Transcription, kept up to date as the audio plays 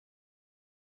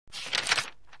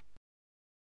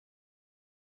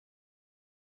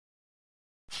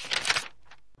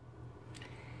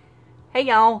Hey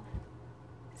y'all,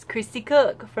 it's Christy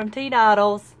Cook from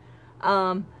Teadoddles.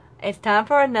 It's time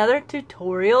for another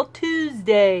Tutorial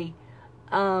Tuesday.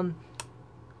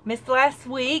 Missed last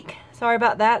week. Sorry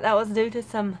about that. That was due to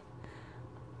some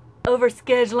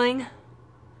overscheduling.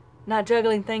 Not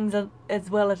juggling things as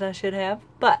well as I should have.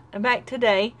 But I'm back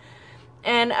today.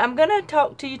 And I'm going to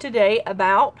talk to you today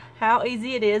about how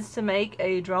easy it is to make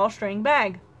a drawstring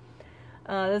bag.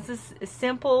 This is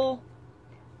simple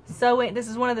sewing. This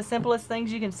is one of the simplest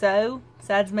things you can sew,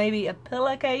 besides maybe a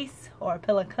pillowcase or a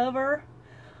pillow cover.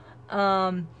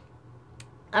 I'm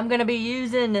going to be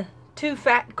using 2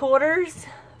 fat quarters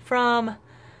from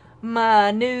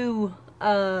my new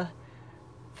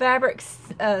fabric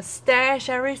stash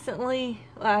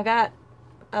I got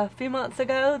a few months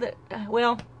ago.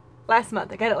 Last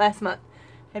month. I got it last month.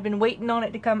 I've been waiting on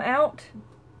it to come out.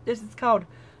 This is called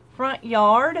Front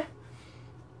Yard.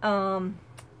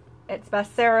 It's by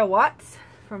Sarah Watts,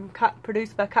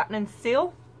 produced by Cotton and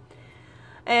Steel.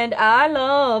 And I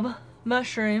love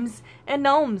mushrooms and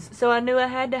gnomes, so I knew I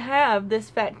had to have this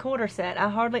fat quarter set. I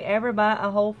hardly ever buy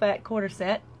a whole fat quarter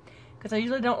set because I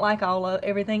usually don't like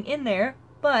everything in there,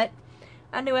 but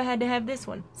I knew I had to have this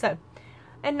one. So,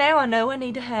 and now I know I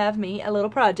need to have me a little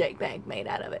project bag made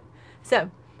out of it.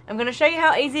 So, I'm going to show you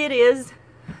how easy it is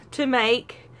to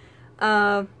make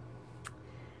a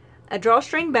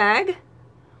drawstring bag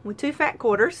with 2 fat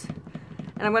quarters,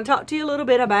 and I'm going to talk to you a little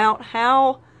bit about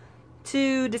how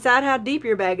to decide how deep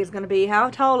your bag is going to be,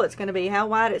 how tall it's going to be, how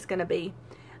wide it's going to be.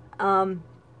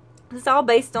 This is all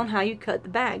based on how you cut the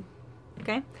bag.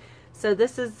 Okay, so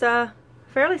this is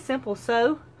fairly simple.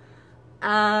 So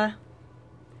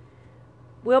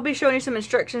we'll be showing you some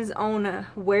instructions on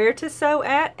where to sew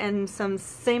at and some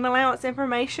seam allowance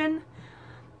information.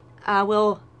 I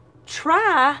will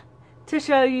try to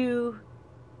show you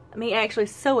me actually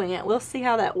sewing it. We'll see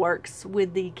how that works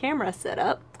with the camera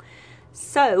setup.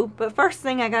 So, but first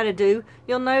thing I got to do,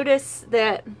 you'll notice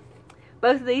that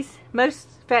both of these, most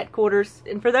fat quarters,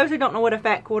 and for those who don't know what a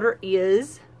fat quarter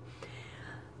is,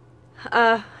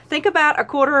 think about a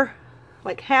quarter,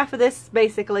 like half of this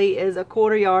basically is a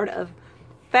 1/4 yard of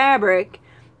fabric.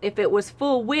 If it was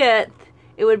full width,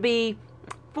 it would be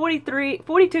 42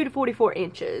 to 44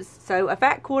 inches. So a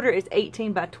fat quarter is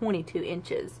 18 by 22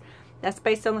 inches. That's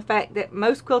based on the fact that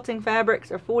most quilting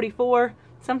fabrics are 44,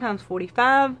 sometimes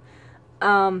 45.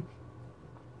 So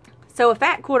a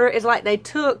fat quarter is like they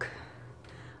took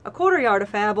a 1/4 yard of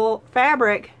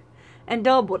fabric and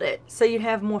doubled it, so you'd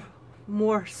have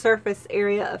more surface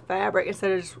area of fabric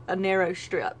instead of just a narrow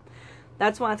strip.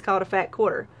 That's why it's called a fat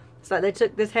quarter. It's like they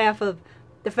took this half of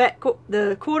the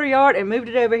 1/4 yard and moved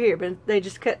it over here, but they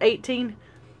just cut 18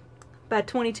 by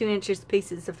 22 inches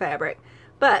pieces of fabric.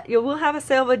 But you will have a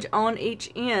selvage on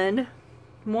each end.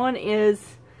 One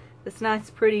is this nice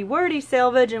pretty wordy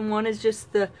selvage, and one is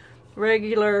just the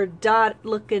regular dot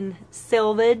looking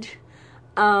selvage.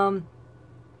 So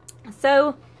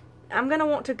I'm going to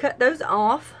want to cut those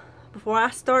off before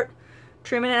I start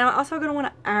trimming it. I'm also going to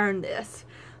want to iron this.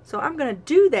 So I'm going to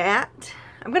do that.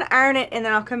 I'm going to iron it, and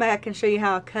then I'll come back and show you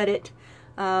how I cut it.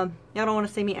 Y'all don't want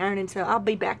to see me ironing, so I'll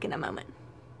be back in a moment.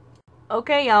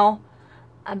 Okay, y'all.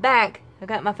 I'm back. I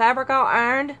got my fabric all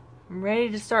ironed. I'm ready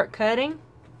to start cutting.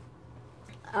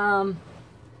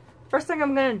 First thing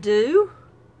I'm going to do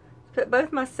is put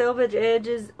both my selvage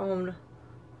edges on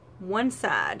one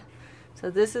side. So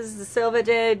this is the selvage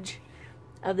edge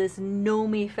of this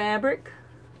gnomey fabric.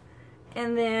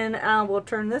 And then I will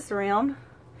turn this around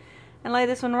and lay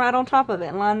this one right on top of it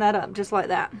and line that up just like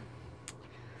that.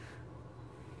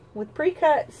 With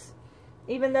pre-cuts,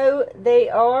 even though they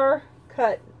are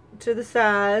cut to the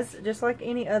size just like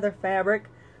any other fabric,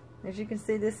 as you can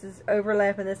see, this is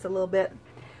overlapping this a little bit.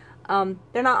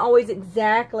 They're not always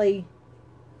exactly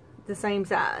the same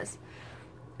size.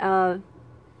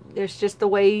 There's just the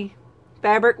way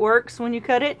fabric works when you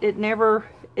cut it. It never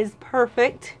is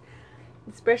perfect,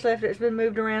 especially after it's been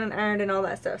moved around and ironed and all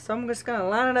that stuff. So I'm just going to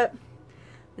line it up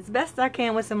as best I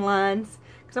can with some lines,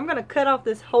 because I'm going to cut off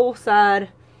this whole side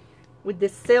with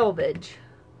this selvage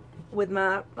with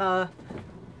my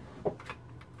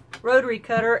rotary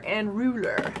cutter and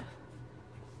ruler,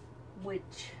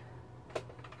 which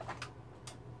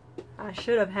I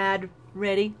should have had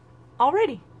ready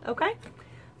already. Okay,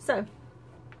 so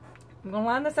I'm going to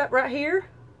line this up right here.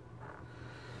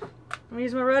 I'm going to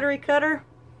use my rotary cutter.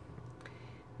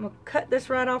 I'm going to cut this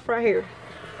right off right here.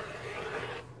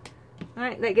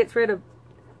 Alright, that gets rid of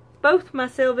both my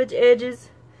selvage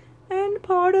edges and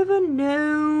part of a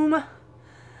gnome.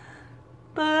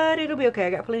 But it'll be okay. I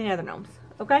got plenty of other gnomes.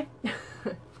 Okay?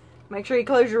 Make sure you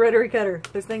close your rotary cutter.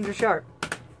 Those things are sharp.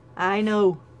 I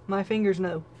know. My fingers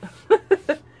know.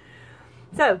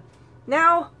 So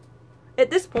now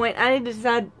at this point I need to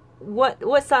decide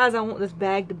what size I want this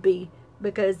bag to be,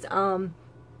 because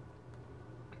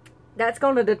that's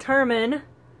going to determine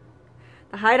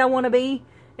the height I want to be,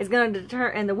 is going to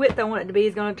determine, and the width I want it to be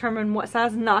is going to determine what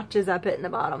size notches I put in the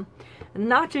bottom. And the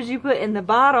notches you put in the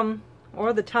bottom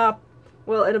or the top,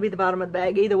 well, it'll be the bottom of the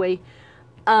bag either way,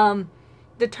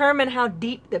 determine how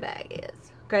deep the bag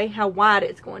is, okay, how wide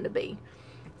it's going to be.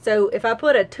 So if I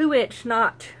put a 2-inch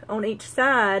notch on each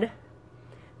side,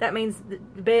 that means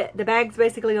the bag's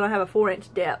basically going to have a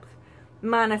 4-inch depth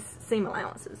minus seam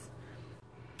allowances.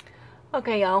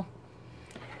 Okay, y'all,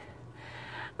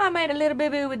 I made a little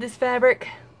boo-boo with this fabric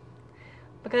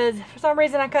because for some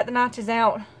reason I cut the notches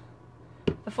out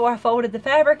before I folded the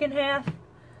fabric in half,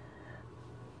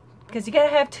 because you gotta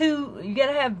have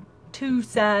two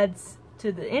sides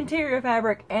to the interior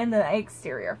fabric and the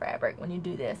exterior fabric when you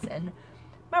do this, and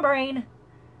my brain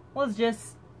was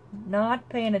just not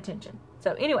paying attention.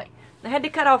 So anyway, I had to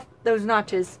cut off those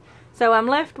notches, so I'm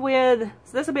left with,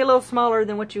 so this will be a little smaller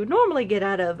than what you would normally get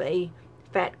out of a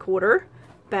fat quarter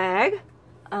bag,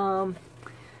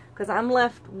 because I'm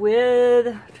left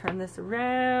with, turn this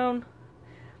around,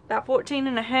 about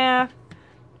 14.5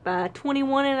 by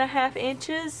 21.5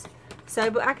 inches.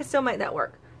 So, but I can still make that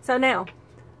work. So now,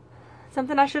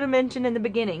 something I should have mentioned in the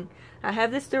beginning. I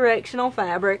have this directional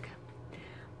fabric,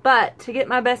 but to get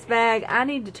my best bag, I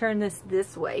need to turn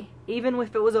this way, even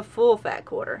if it was a full fat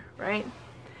quarter, right?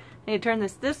 I need to turn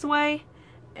this way,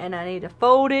 and I need to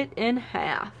fold it in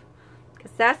half,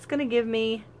 because that's going to give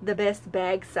me the best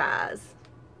bag size.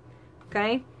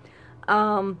 Okay?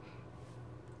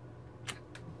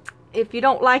 If you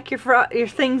don't like your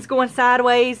things going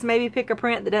sideways, maybe pick a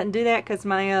print that doesn't do that, because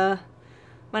my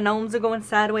gnomes are going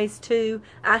sideways too.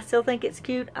 I still think it's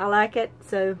cute. I like it,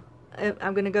 so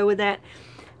I'm going to go with that.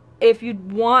 If you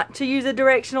want to use a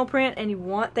directional print and you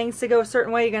want things to go a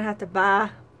certain way, you're going to have to buy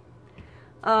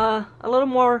a little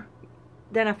more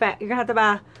than you're going to have to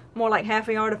buy more like half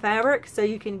a yard of fabric, so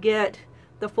you can get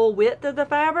the full width of the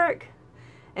fabric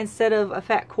instead of a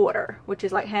fat quarter, which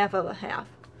is like half of a half.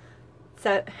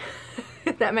 So,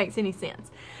 if that makes any sense.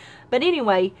 But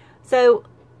anyway, so,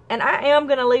 and I am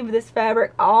going to leave this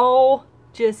fabric all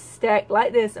just stacked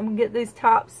like this. I'm going to get these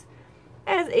tops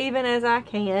as even as I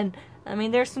can. I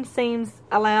mean, there's some seams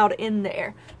allowed in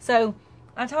there. So,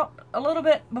 I talked a little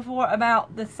bit before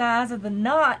about the size of the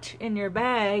notch in your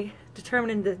bag,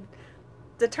 determining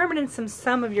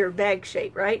some of your bag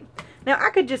shape, right? Now, I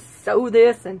could just sew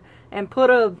this and put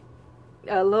a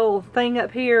little thing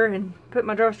up here and put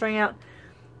my drawstring out,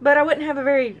 but I wouldn't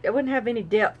have any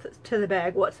depth to the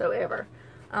bag whatsoever.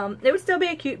 It would still be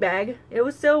a cute bag. It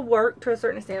would still work to a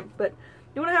certain extent, but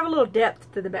you want to have a little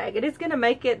depth to the bag. It is going to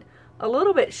make it a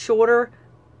little bit shorter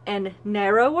and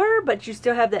narrower, but you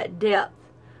still have that depth,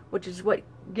 which is what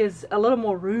gives a little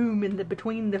more room in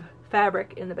between the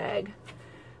fabric in the bag.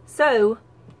 So,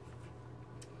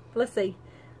 let's see.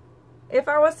 If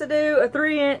I was to do a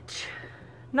 3-inch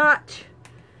notch,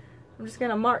 I'm just going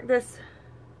to mark this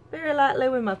very lightly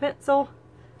with my pencil.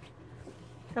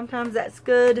 Sometimes that's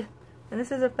good. And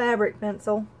this is a fabric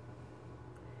pencil.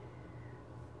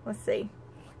 Let's see.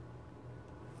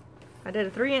 I did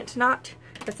a 3-inch notch.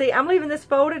 But see, I'm leaving this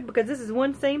folded because this is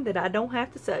one seam that I don't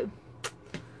have to sew.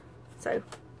 So,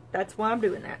 that's why I'm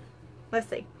doing that. Let's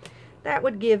see. That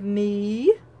would give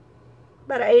me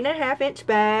about an 8.5-inch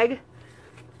bag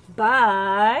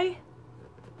by,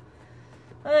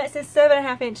 it says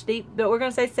 7.5-inch deep, but we're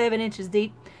going to say 7 inches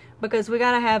deep, because we're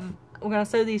going to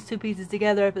sew these two pieces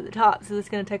together up at the top, so it's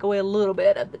going to take away a little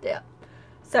bit of the depth.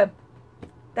 So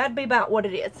that'd be about what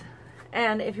it is.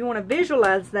 And if you want to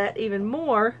visualize that even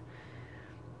more,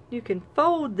 you can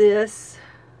fold this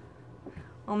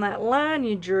on that line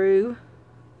you drew,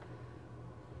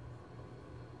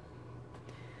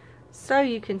 so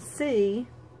you can see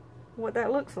what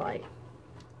that looks like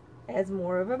as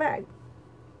more of a bag.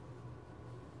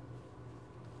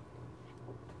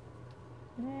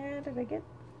 Did I get?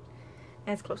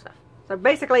 That's close enough. So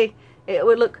basically, it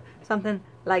would look something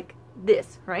like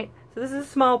this, right? So this is a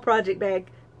small project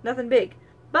bag, nothing big.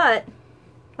 But,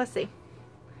 let's see.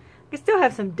 I can still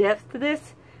have some depth to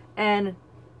this and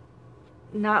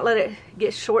not let it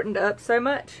get shortened up so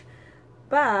much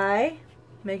by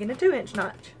making a 2-inch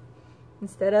notch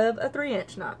instead of a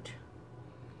 3-inch notch.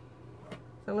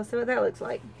 So let's see what that looks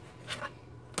like.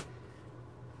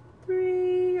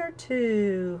 3 or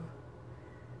 2.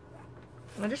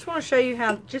 I just want to show you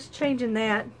how just changing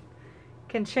that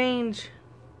can change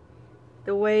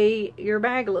the way your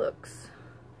bag looks.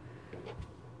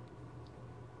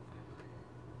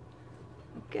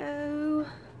 Go.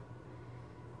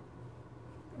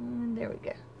 And there we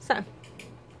go. So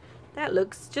that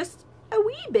looks just a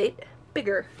wee bit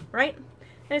bigger, right?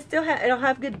 And it'll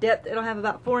have good depth. It'll have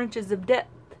about 4 inches of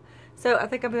depth. So I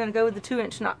think I'm going to go with the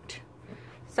 2-inch notch.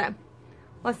 So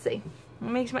let's see.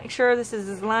 Let me make sure this is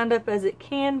as lined up as it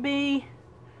can be.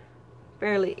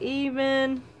 Fairly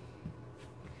even.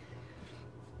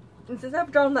 And since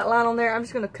I've drawn that line on there, I'm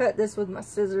just going to cut this with my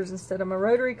scissors instead of my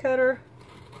rotary cutter.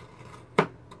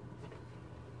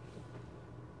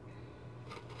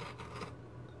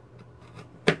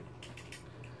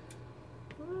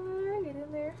 Get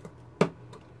in there.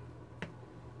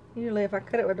 Usually if I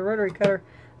cut it with the rotary cutter,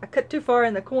 I cut too far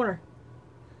in the corner.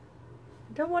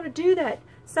 I don't want to do that.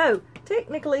 So,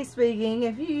 technically speaking,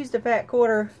 if you used a fat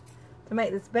quarter to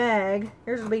make this bag,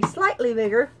 yours will be slightly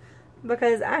bigger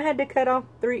because I had to cut off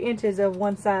 3 inches of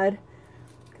one side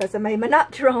because I made my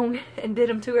knots wrong and did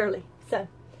them too early. So,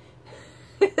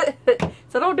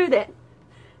 so don't do that.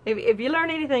 If you learn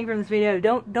anything from this video,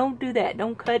 don't do that.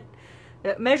 Don't cut,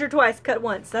 measure twice, cut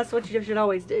once. That's what you should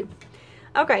always do.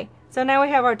 Okay, so now we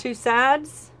have our 2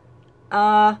 sides.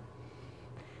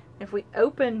 If we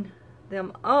open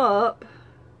them up,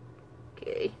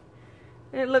 okay,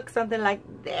 it looks something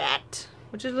like that,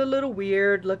 which is a little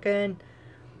weird looking,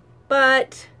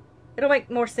 but it'll make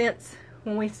more sense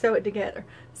when we sew it together.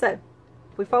 So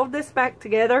if we fold this back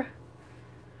together,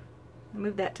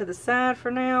 move that to the side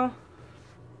for now.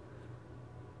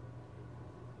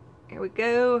 Here we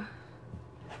go.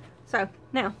 So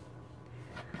now,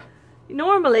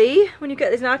 normally when you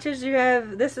cut these notches, you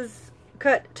have, this is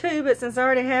cut 2, but since I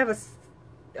already have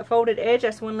a folded edge,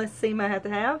 that's one less seam I have to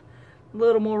have. A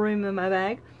little more room in my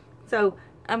bag. So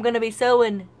I'm going to be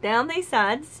sewing down these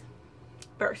sides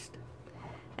first.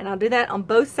 And I'll do that on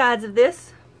both sides of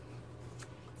this.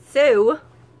 So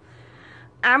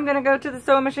I'm going to go to the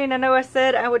sewing machine. I know I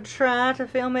said I would try to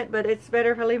film it, but it's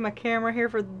better if I leave my camera here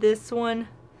for this one.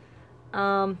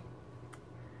 I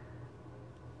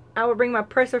will bring my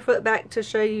presser foot back to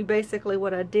show you basically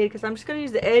what I did, because I'm just going to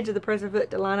use the edge of the presser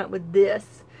foot to line up with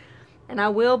this. And I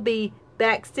will be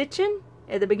back stitching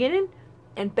at the beginning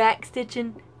and back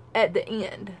stitching at the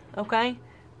end, okay?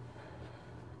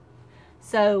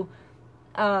 So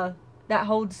that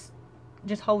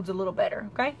just holds a little better,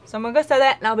 okay? So I'm going to go sew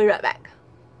that and I'll be right back.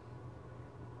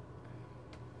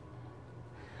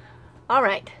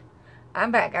 Alright,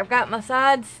 I'm back. I've got my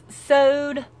sides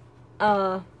sewed,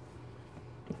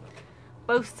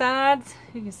 both sides,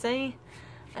 you can see,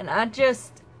 and I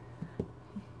just,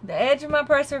 the edge of my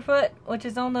presser foot, which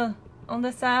is on the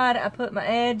side, I put my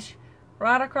edge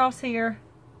right across here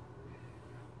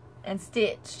and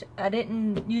stitched. I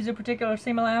didn't use a particular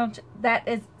seam allowance. That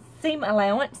is seam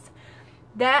allowance.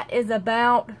 That is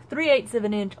about 3/8 of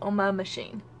an inch on my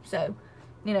machine. So,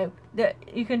 you know, that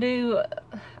you can do.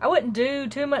 I wouldn't do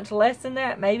too much less than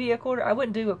that. Maybe a quarter. I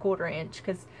wouldn't do a 1/4 inch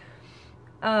because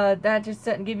that just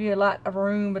doesn't give you a lot of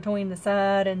room between the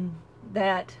side and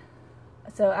that.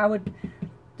 So I would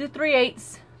do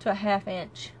 3/8 to a 1/2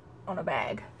 inch on a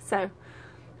bag. So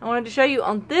I wanted to show you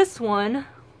on this one,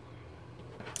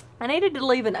 I needed to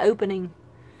leave an opening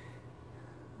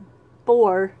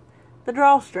for the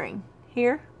drawstring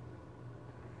here.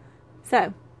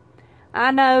 So I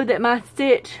know that my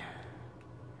stitch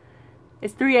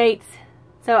is 3/8,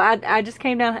 so I just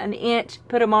came down an inch,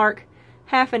 put a mark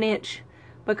 1/2 inch,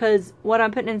 because what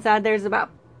I'm putting inside there is about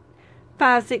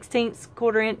 5/16,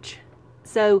 1/4 inch.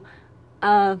 So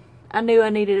I knew I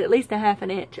needed at least a 1/2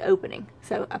 inch opening.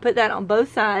 So I put that on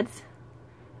both sides.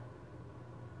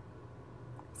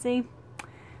 See?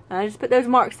 I just put those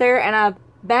marks there, and I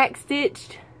back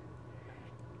stitched,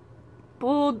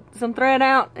 pulled some thread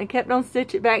out, and kept on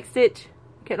stitching, back stitch,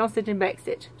 kept on stitching, back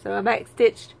stitch. So I back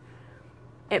stitched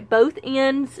at both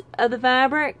ends of the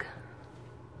fabric,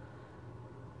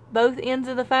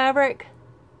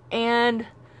 and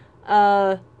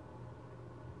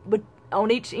on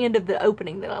each end of the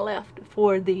opening that I left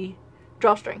for the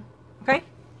drawstring. Okay,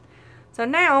 so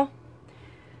now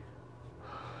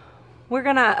we're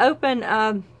gonna open.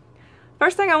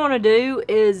 First thing I want to do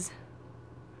is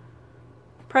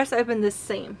press open this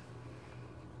seam.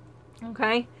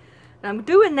 Okay, and I'm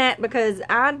doing that because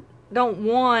I don't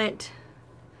want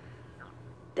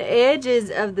the edges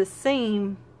of the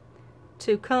seam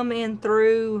to come in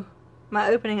through my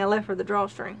opening I left for the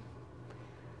drawstring.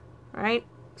 Alright,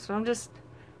 so I'm just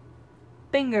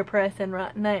finger pressing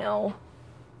right now.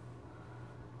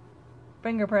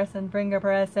 Finger pressing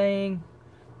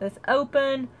this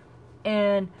open,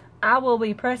 and I will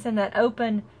be pressing that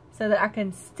open so that I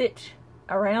can stitch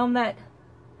around that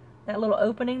little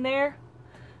opening there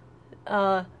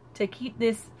to keep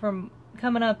this from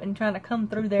coming up and trying to come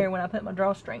through there when I put my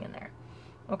drawstring in there.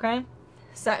 Okay,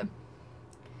 so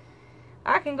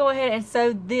I can go ahead and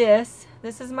sew this.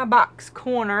 This is my box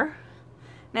corner.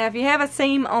 Now if you have a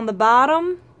seam on the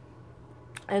bottom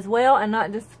as well and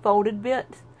not just folded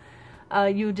bits,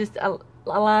 you just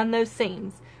align those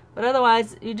seams. But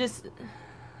otherwise, you just,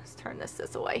 let's turn this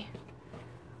away.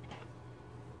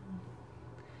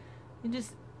 You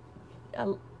just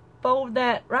fold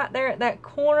that right there at that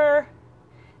corner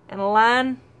and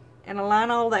align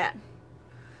all that.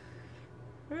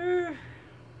 And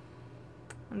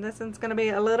this one's going to be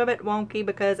a little bit wonky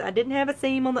because I didn't have a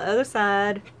seam on the other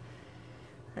side.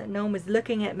 That gnome is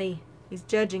looking at me. He's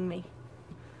judging me.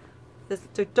 This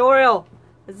tutorial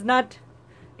is not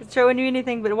showing you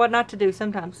anything but what not to do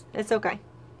sometimes. It's okay.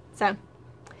 So,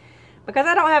 because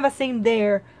I don't have a seam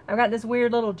there, I've got this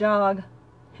weird little jog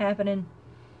happening.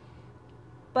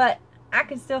 But I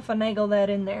can still finagle that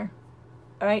in there.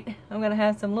 Alright, I'm going to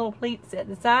have some little pleats at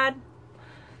the side.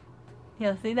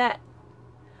 Yeah, see that?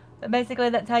 But basically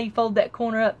that's how you fold that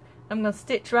corner up. I'm going to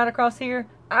stitch right across here.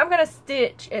 I'm going to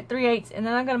stitch at 3/8 and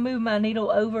then I'm going to move my needle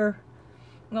over.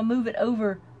 I'm going to move it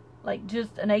over like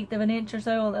just 1/8 of an inch or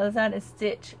so on the other side and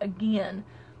stitch again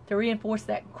to reinforce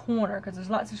that corner because there's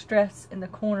lots of stress in the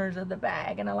corners of the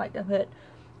bag and I like to put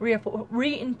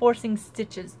reinforcing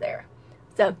stitches there.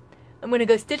 So I'm going to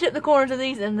go stitch up the corners of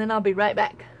these and then I'll be right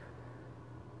back.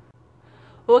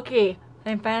 Okay,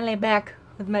 I'm finally back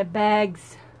with my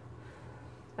bags.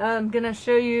 I'm going to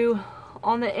show you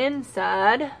on the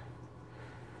inside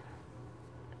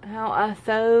how I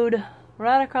sewed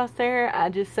right across there. I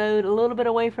just sewed a little bit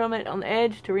away from it on the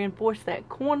edge to reinforce that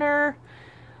corner.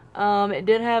 It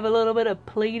did have a little bit of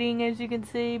pleating, as you can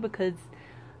see, because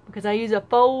I use a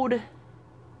folded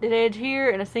edge here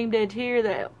and a seamed edge here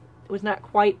that was not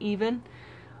quite even,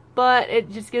 but it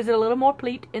just gives it a little more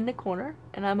pleat in the corner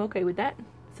and I'm okay with that.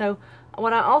 So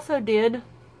what I also did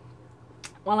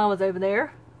while I was over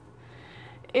there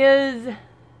is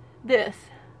this.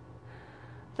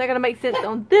 It's not going to make sense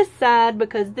on this side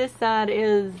because this side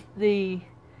is the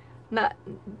not.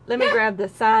 Let me grab the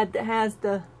side that has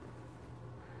the.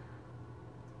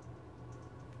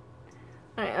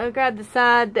 Alright, I'll grab the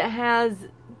side that has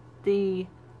the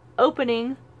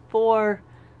opening for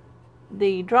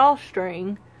the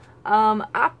drawstring.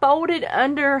 I folded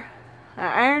under. I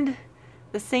ironed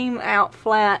the seam out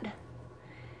flat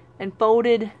and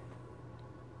folded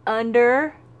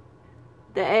under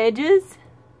the edges,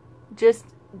 just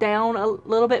down a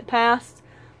little bit past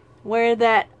where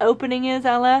that opening is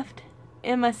I left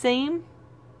in my seam.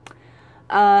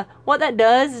 What that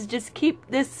does is just keep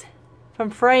this from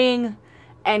fraying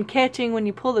and catching when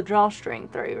you pull the drawstring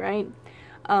through, right?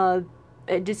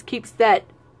 It just keeps that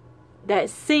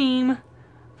seam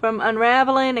from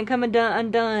unraveling and coming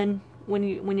undone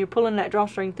when you're pulling that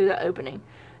drawstring through the opening.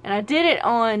 And I did it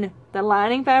on the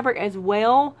lining fabric as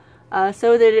well,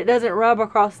 so that it doesn't rub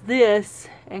across this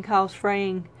and cause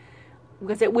fraying,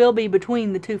 because it will be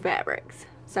between the two fabrics.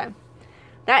 So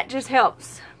that just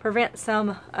helps prevent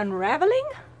some unraveling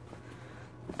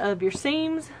of your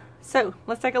seams. So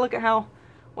let's take a look at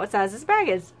what size this bag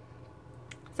is.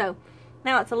 So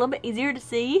now it's a little bit easier to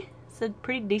see. It's a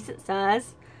pretty decent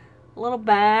size little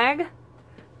bag.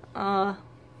 Here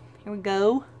we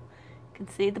go. You can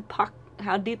see the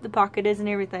how deep the pocket is and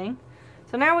everything.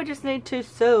 So now we just need to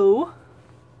sew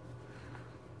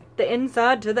the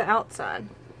inside to the outside.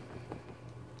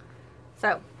 So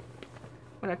I'm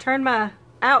going to turn my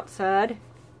outside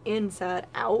inside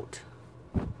out.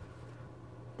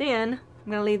 Then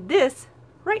I'm going to leave this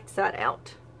right side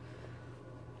out.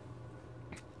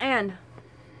 And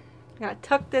I'm going to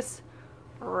tuck this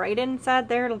right inside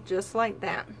there just like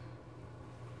that.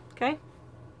 Okay?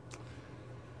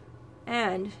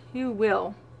 And you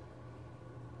will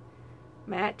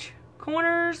match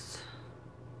corners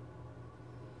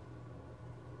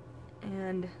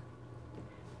and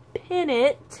pin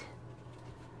it.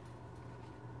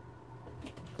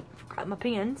 Forgot my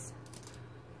pins.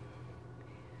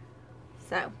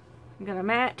 So I'm gonna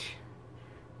match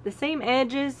the same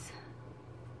edges.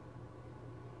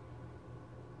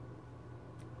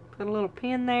 Put a little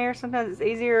pin there. Sometimes it's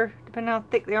easier, depending on how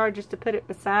thick they are, just to put it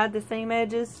beside the same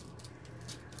edges.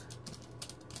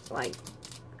 Like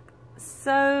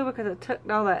so, because I tucked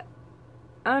all that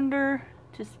under,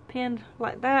 just pinned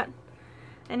like that.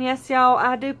 And yes, y'all,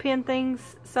 I do pin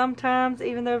things sometimes,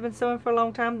 even though I've been sewing for a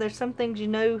long time. There's some things you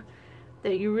know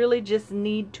that you really just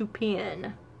need to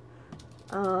pin.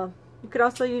 You could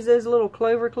also use those little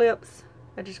clover clips.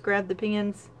 I just grabbed the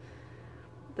pins.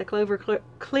 The clover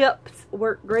clips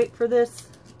work great for this.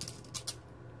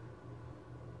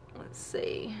 Let's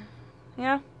see.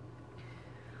 Yeah.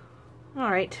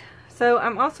 Alright. So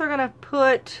I'm also going to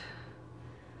put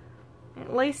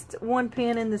at least one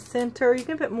pin in the center. You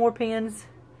can put more pins.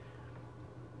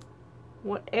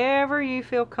 Whatever you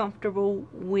feel comfortable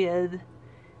with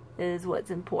is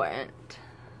what's important.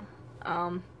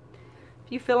 If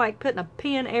you feel like putting a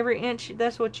pin every inch,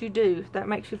 that's what you do. If that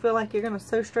makes you feel like you're going to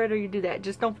sew straighter, you do that.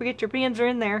 Just don't forget your pins are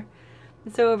in there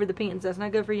and sew over the pins. That's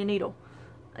not good for your needle.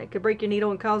 It could break your needle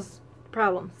and cause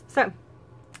problems. So,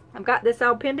 I've got this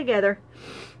all pinned together,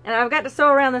 and I've got to sew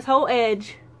around this whole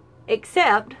edge,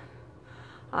 except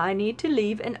I need to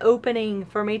leave an opening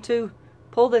for me to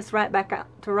pull this right back out,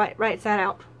 to right side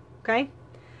out. Okay?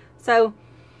 So,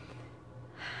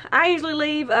 I usually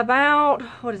leave about,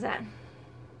 what is that?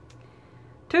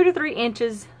 2 to 3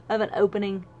 inches of an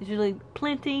opening is usually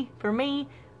plenty for me.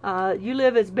 You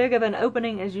leave as big of an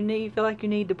opening as you need, feel like you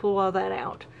need to pull all that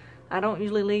out. I don't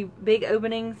usually leave big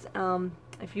openings.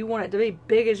 If you want it to be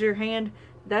big as your hand,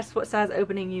 that's what size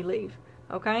opening you leave.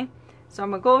 Okay? So I'm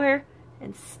going to go here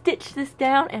and stitch this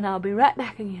down, and I'll be right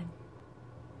back again.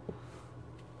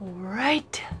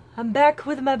 Alright, I'm back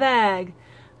with my bag.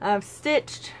 I've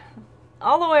stitched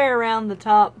all the way around the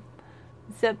top,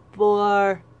 except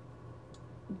for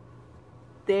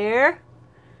there,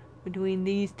 between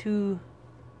these two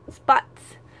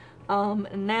spots.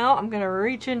 And now I'm going to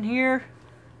reach in here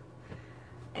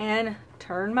and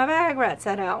turn my bag right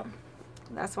side out.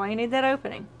 That's why you need that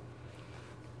opening.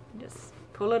 Just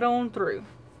pull it on through.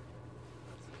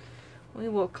 We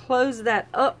will close that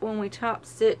up when we top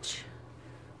stitch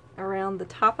around the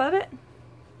top of it.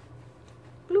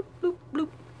 Bloop, bloop, bloop.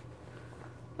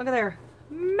 Look at there.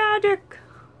 Magic!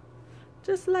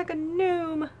 Just like a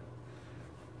gnome.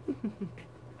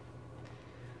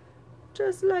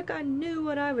 Just like I knew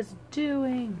what I was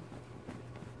doing.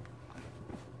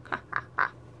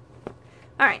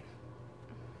 Alright.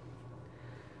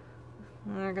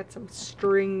 I got some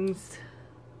strings.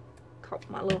 Caught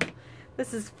my little...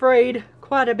 This is frayed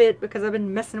quite a bit because I've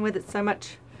been messing with it so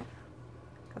much.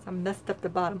 Because I messed up the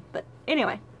bottom. But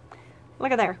anyway.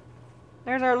 Look at there.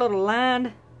 There's our little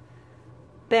lined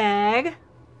bag.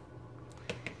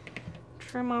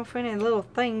 Trim off any little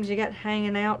things you got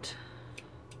hanging out.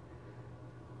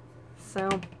 So,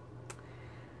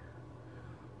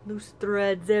 loose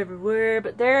threads everywhere,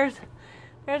 but there's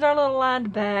our little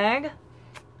lined bag.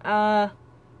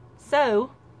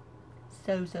 So,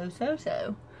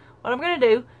 what I'm gonna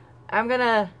do, I'm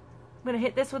gonna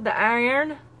hit this with the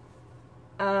iron,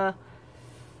 and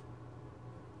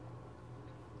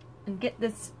get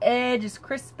this edge as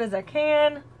crisp as I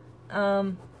can.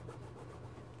 I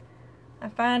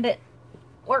find it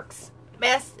works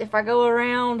best if I go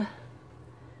around,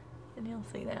 and you'll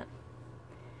see that,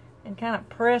 and kind of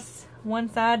press one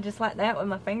side just like that with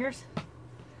my fingers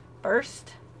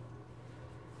first,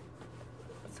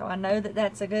 so I know that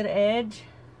that's a good edge.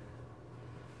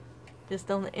 Just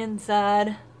on the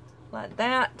inside like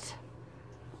that.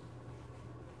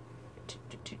 So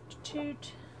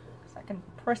I can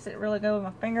press it really good with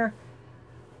my finger.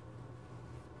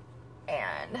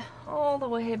 And all the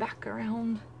way back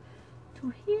around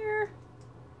to here.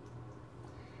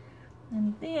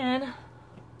 And then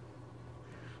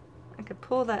I could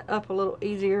pull that up a little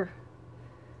easier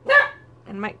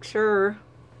and make sure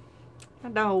my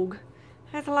dog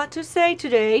has a lot to say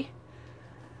today.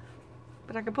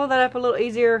 But I can pull that up a little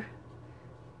easier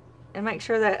and make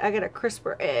sure that I get a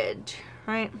crisper edge,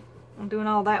 right? I'm doing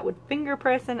all that with finger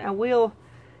pressing. I will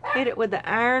hit it with the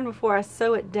iron before I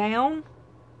sew it down.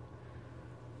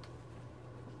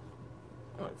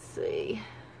 Let's see.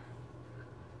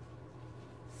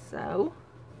 So,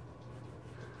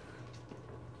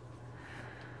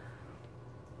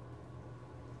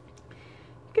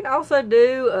 you can also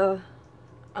do a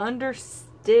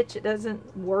understitch. It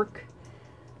doesn't work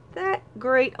that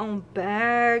great on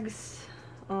bags,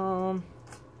 but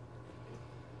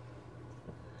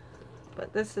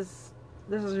this is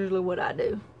usually what I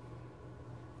do.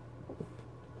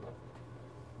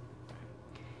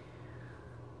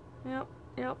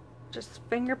 Yep, just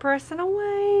finger pressing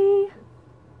away.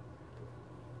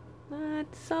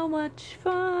 That's so much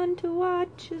fun to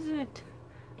watch, isn't it?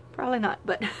 Probably not,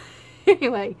 but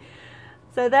anyway.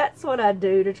 So that's what I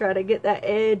do to try to get that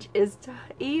edge as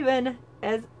even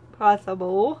as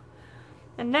possible.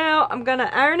 And now I'm going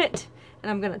to iron it,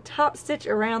 and I'm going to top stitch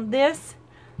around this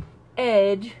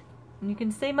edge. And you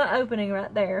can see my opening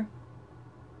right there.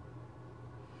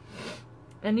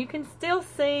 And you can still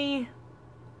see,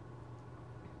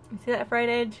 you see that frayed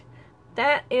edge?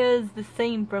 That is the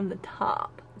seam from the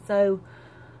top. So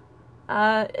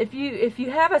if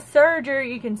you have a serger,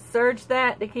 you can serge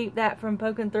that to keep that from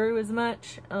poking through as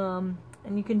much.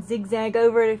 and you can zigzag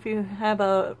over it if you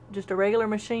have just a regular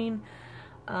machine.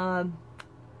 I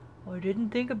didn't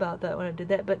think about that when I did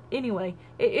that, but anyway,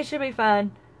 it should be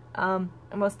fine. I'm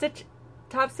going to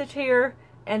top stitch here,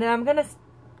 and then I'm going to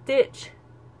stitch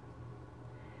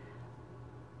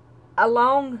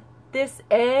along this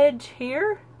edge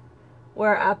here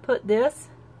where I put this,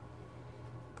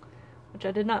 which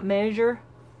I did not measure,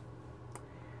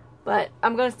 but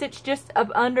I'm going to stitch just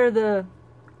up under the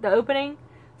opening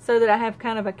so that I have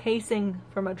kind of a casing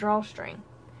for my drawstring.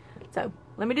 So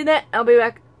let me do that. I'll be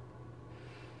back.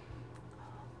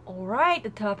 Alright, the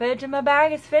top edge of my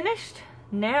bag is finished.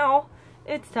 Now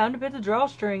it's time to put the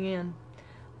drawstring in.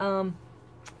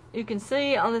 You can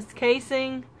see on this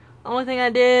casing, the only thing I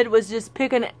did was just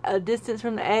pick a distance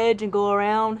from the edge and go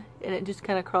around, and it just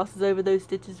kind of crosses over those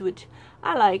stitches, which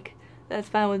I like. That's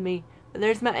fine with me. But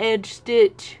there's my edge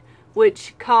stitch,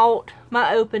 which caught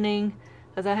my opening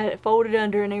because I had it folded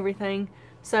under and everything.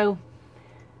 So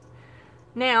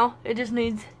now it just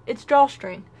needs its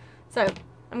drawstring. So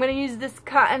I'm going to use this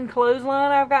cotton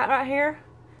clothesline I've got right here.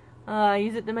 I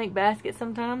use it to make baskets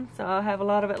sometimes, so I'll have a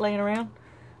lot of it laying around.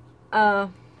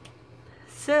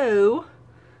 So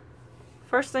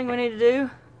first thing we need to do,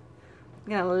 I'm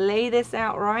going to lay this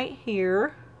out right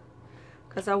here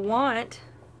because I want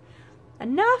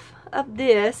enough of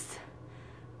this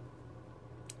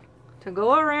to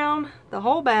go around the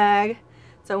whole bag,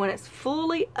 so when it's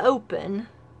fully open,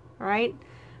 right,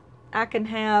 I can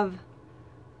have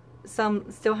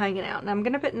some still hanging out. And I'm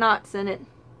going to put knots in it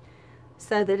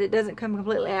so that it doesn't come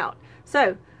completely out.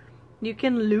 So you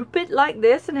can loop it like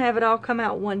this and have it all come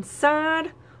out one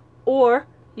side, or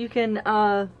you can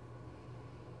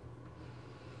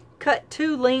cut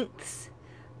two lengths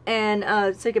and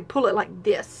so you can pull it like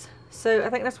this. So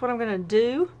I think that's what I'm going to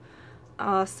do.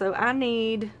 So I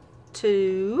need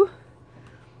to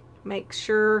make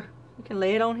sure, you can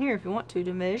lay it on here if you want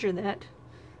to measure that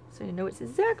so you know it's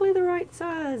exactly the right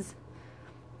size.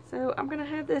 So I'm going to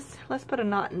have this, let's put a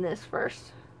knot in this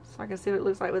first so I can see what it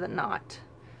looks like with a knot.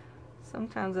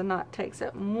 Sometimes a knot takes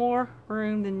up more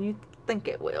room than you think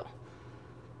it will.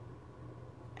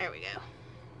 There we go.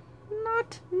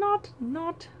 Knot, knot,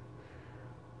 knot.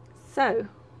 So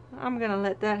I'm going to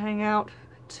let that hang out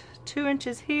 2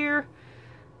 inches here.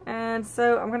 And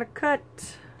so I'm going to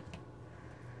cut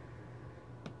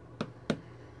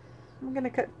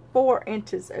 4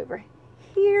 inches over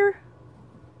here.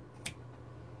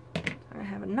 I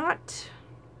have a knot.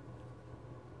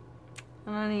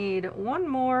 And I need one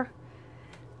more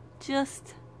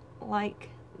just like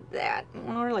that. I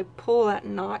want to really pull that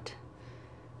knot.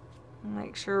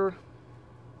 Make sure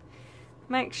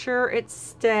it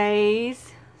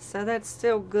stays. So that's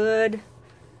still good.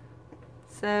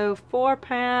 So 4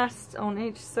 passes on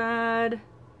each side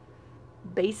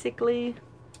basically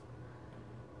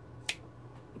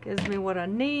gives me what I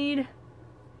need.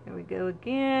 Here we go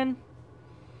again.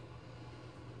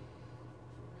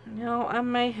 Now I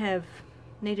may have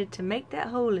needed to make that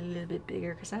hole a little bit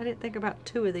bigger because I didn't think about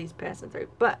 2 of these passing through,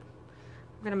 but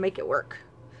I'm gonna make it work.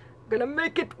 I'm gonna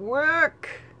make it work.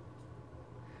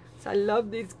 So I love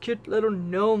these cute little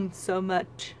gnomes so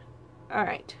much. All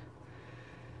right.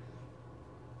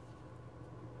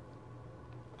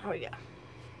 There we go.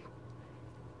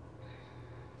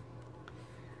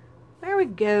 There we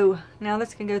go. Now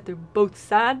this can go through both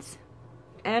sides,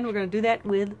 and we're going to do that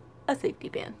with a safety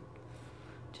pin.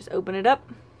 Just open it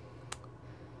up,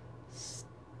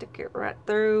 stick it right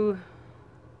through.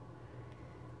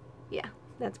 Yeah,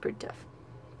 that's pretty tough.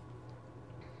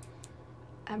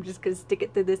 I'm just going to stick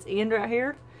it through this end right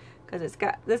here because it's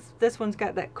got this one's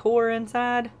got that core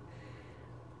inside.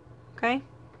 Okay.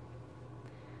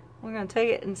 We're going to take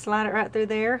it and slide it right through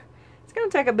there. It's going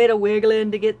to take a bit of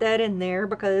wiggling to get that in there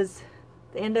because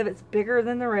the end of it's bigger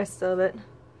than the rest of it.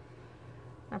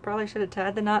 I probably should have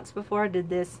tied the knots before I did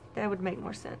this. That would make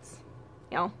more sense.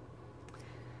 You know,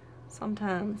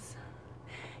 sometimes,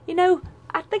 you know,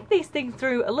 I think these things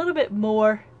through a little bit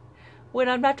more when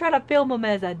I'm not trying to film them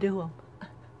as I do them.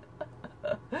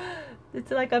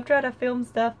 It's like I'm trying to film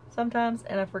stuff sometimes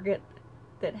and I forget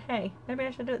that, hey, maybe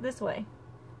I should do it this way.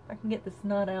 I can get this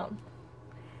knot out,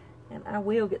 and I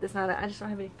will get this knot out. I just don't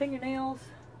have any fingernails,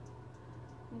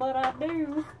 but I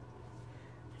do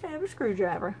have a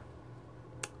screwdriver,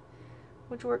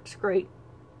 which works great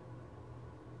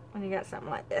when you got something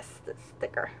like this that's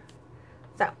thicker.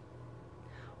 So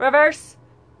reverse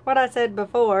what I said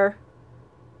before.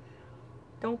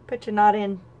 Don't put your knot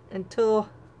in until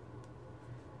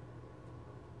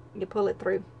you pull it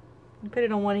through. You put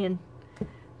it on one end.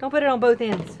 Don't put it on both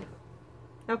ends.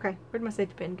 Okay, where'd my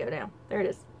safety pin go down? There it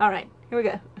is. Alright, here we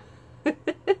go.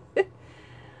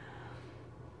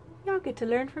 get to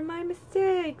learn from my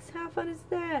mistakes. How fun is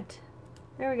that?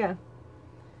 There we go.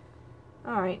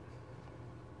 Alright.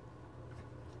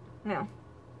 Now,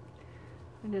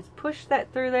 and just push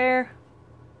that through there,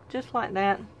 just like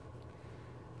that.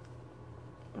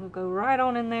 It'll go right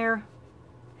on in there. And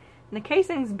the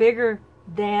casing's bigger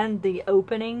than the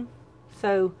opening,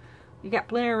 so you got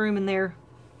plenty of room in there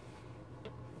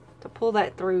to pull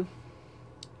that through.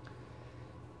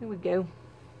 Here we go.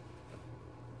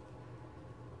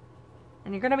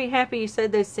 And you're going to be happy you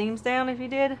sewed those seams down if you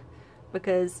did,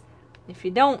 because if you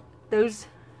don't,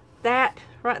 that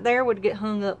right there would get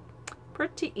hung up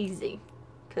pretty easy.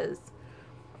 Because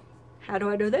how do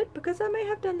I know that? Because I may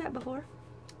have done that before.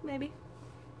 Maybe.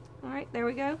 Alright, there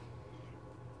we go.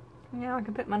 Now I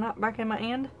can put my knot back in my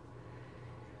end.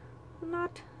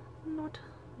 Knot. There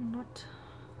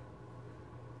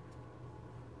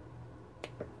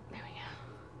we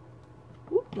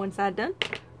go. Ooh, one side done.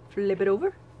 Flip it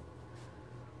over.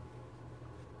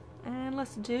 And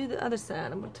let's do the other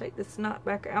side. I'm going to take this knot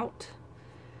back out.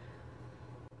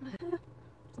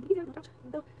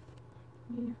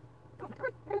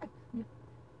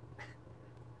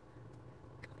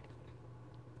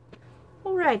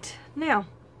 Alright, now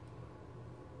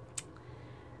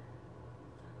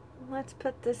let's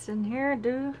put this in here,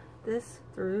 do this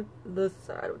through the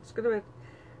side. It's going to be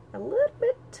a little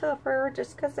bit tougher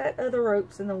just because that other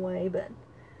rope's in the way, but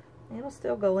it'll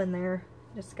still go in there.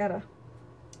 Just gotta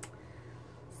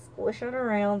squish it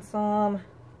around some.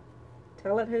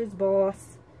 Tell it who's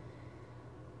boss.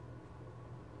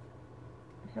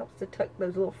 It helps to tuck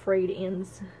those little frayed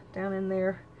ends down in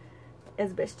there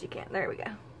as best you can. There we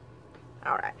go.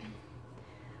 Alright.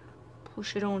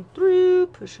 Push it on through,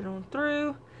 push it on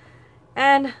through.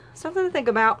 And something to think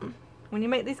about when you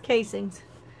make these casings,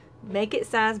 make it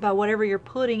sized by whatever you're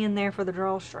putting in there for the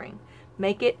drawstring.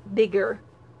 Make it bigger,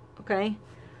 okay?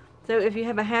 So if you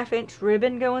have a 1/2 inch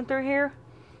ribbon going through here,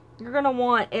 you're going to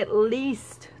want at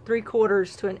least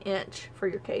 3/4 to an inch for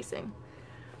your casing.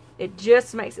 It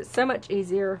just makes it so much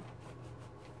easier,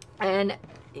 and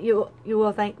you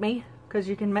will thank me, because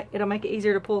it'll make it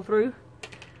easier to pull through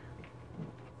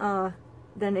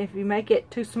than if you make it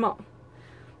too small.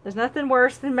 There's nothing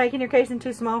worse than making your casing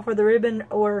too small for the ribbon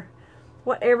or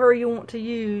whatever you want to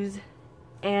use,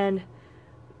 and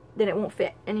then it won't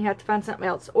fit and you have to find something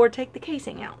else or take the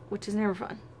casing out, which is never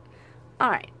fun.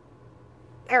 Alright,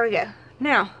 there we go.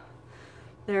 Now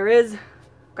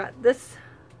got this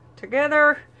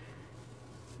together.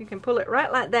 You can pull it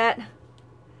right like that,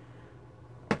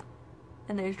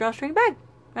 and there's drawstring bag,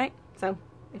 right? So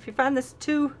if you find this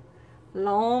too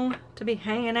long to be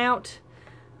hanging out,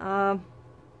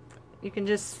 you can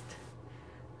just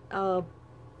well,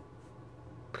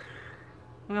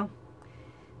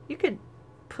 you could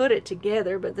put it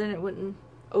together, but then it wouldn't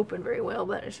open very well,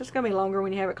 but it's just gonna be longer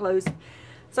when you have it closed.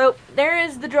 So there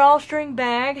is the drawstring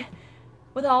bag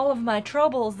with all of my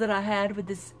troubles that I had with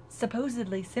this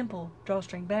supposedly simple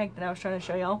drawstring bag that I was trying to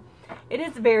show y'all. It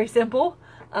is very simple.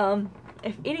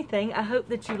 If anything, I hope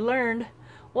that you learned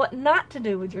what not to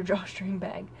do with your drawstring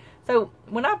bag. So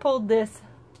when I pulled this,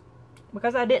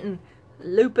 because I didn't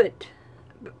loop it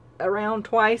around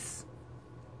twice,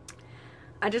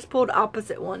 I just pulled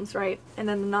opposite ones, right? And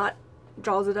then the knot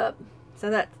draws it up.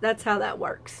 So that's how that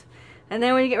works. And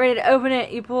then when you get ready to open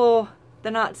it, you pull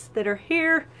the knots that are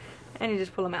here and you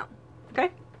just pull them out.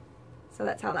 Okay? So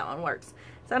that's how that one works.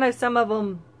 So I know some of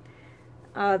them,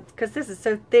 because this is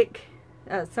so thick,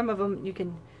 some of them you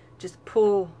can just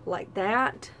pull like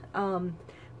that,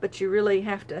 but you really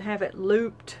have to have it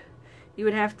looped. You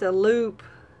would have to loop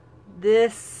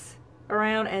this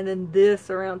around and then this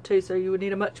around too, so you would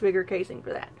need a much bigger casing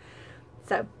for that.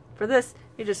 So for this,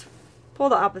 you just pull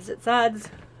the opposite sides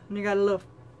and you got a little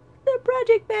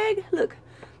project bag. Look,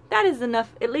 that is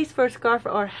enough at least for a scarf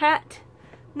or a hat.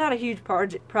 Not a huge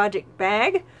project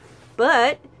bag,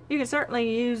 but you can certainly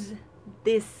use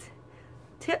this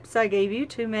tips I gave you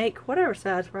to make whatever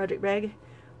size project bag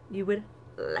you would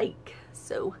like.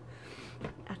 So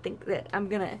I think that I'm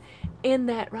gonna end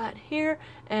that right here,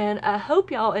 and I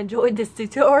hope y'all enjoyed this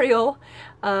tutorial,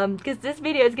 because this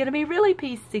video is gonna be really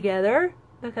pieced together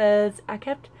because I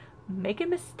kept making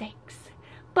mistakes.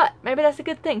 But maybe that's a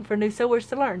good thing for new sewers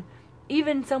to learn.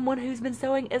 Even someone who's been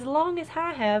sewing as long as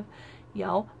I have,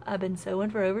 y'all, I've been sewing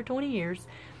for over 20 years,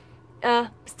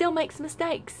 still makes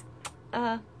mistakes.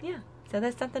 Yeah, so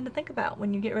that's something to think about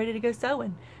when you get ready to go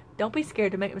sewing. Don't be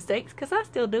scared to make mistakes, because I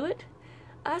still do it.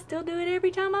 I still do it every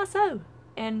time I sew,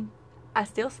 and I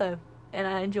still sew, and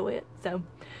I enjoy it. So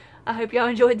I hope y'all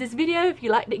enjoyed this video. If you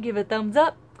liked it, give it a thumbs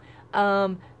up.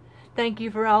 Thank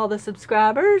you for all the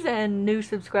subscribers and new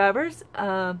subscribers.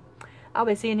 I'll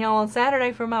be seeing y'all on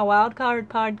Saturday for my wild card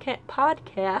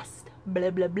podcast. Blah,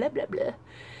 blah, blah, blah, blah.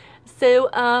 So,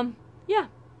 yeah.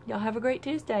 Y'all have a great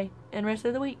Tuesday and rest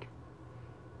of the week.